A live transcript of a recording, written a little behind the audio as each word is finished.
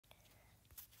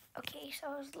Okay, so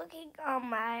I was looking on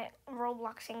my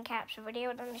Roblox ncap's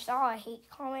video, and I saw a hate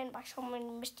comment by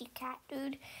someone, Misty Cat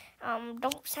Dude.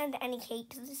 Don't send any hate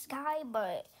to this guy,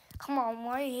 but come on,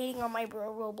 why are you hating on my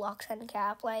Roblox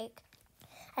ncap? Like,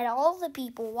 and all the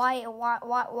people, why?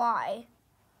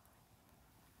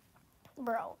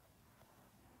 Bro.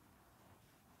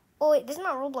 Oh wait, this is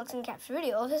not Roblox ncap's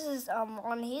video. This is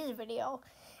on his video.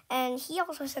 And he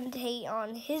also sent hate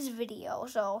on his video,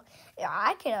 so yeah,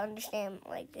 I could understand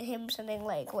like him sending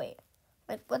like, wait,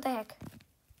 like what the heck?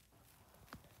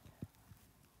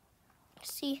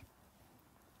 See,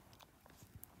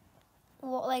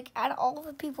 well, like out of all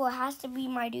the people, it has to be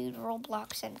my dude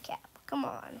Roblox ncap. Come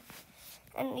on,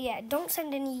 and yeah, don't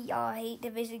send any hate to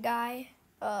this guy.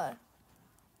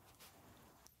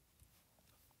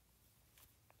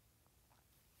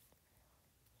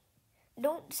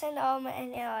 Don't send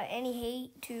any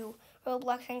hate to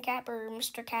Roblox ncap or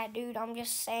Mr. Cat Dude. I'm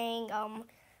just saying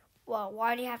well,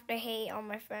 why do you have to hate on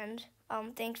my friend?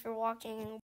 Thanks for watching.